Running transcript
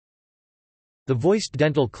The voiced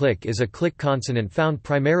dental click is a click consonant found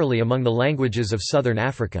primarily among the languages of southern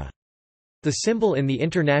Africa. The symbol in the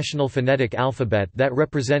International Phonetic Alphabet that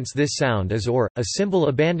represents this sound is OR, a symbol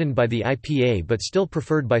abandoned by the IPA but still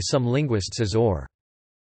preferred by some linguists as OR.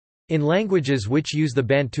 In languages which use the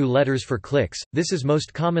Bantu letters for clicks, this is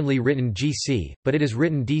most commonly written GC, but it is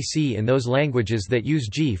written DC in those languages that use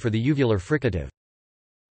G for the uvular fricative.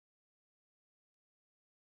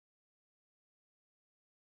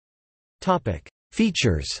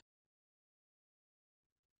 Features.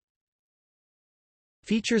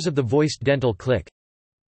 Features of the voiced dental click.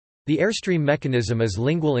 The airstream mechanism is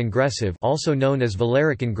lingual ingressive, also known as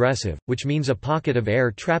velaric ingressive, which means a pocket of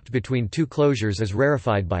air trapped between two closures is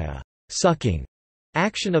rarefied by a sucking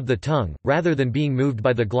action of the tongue, rather than being moved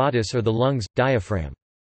by the glottis or the lungs, diaphragm.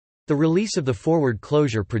 The release of the forward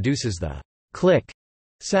closure produces the click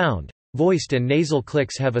sound. Voiced and nasal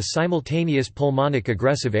clicks have a simultaneous pulmonic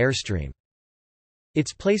aggressive airstream.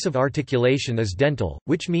 Its place of articulation is dental,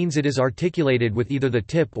 which means it is articulated with either the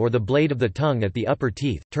tip or the blade of the tongue at the upper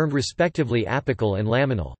teeth, termed respectively apical and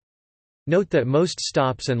laminal. Note that most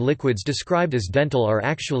stops and liquids described as dental are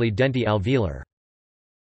actually denti-alveolar.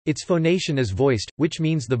 Its phonation is voiced, which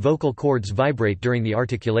means the vocal cords vibrate during the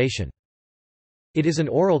articulation. It is an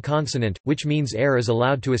oral consonant, which means air is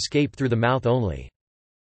allowed to escape through the mouth only.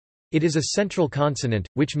 It is a central consonant,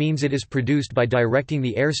 which means it is produced by directing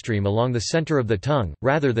the airstream along the center of the tongue,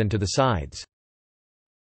 rather than to the sides.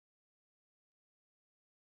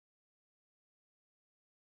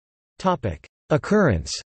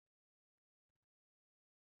 Occurrence.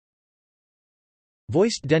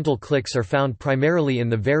 Voiced dental clicks are found primarily in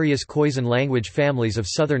the various Khoisan language families of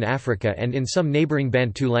southern Africa and in some neighboring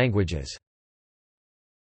Bantu languages.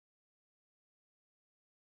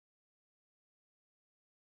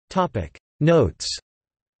 Notes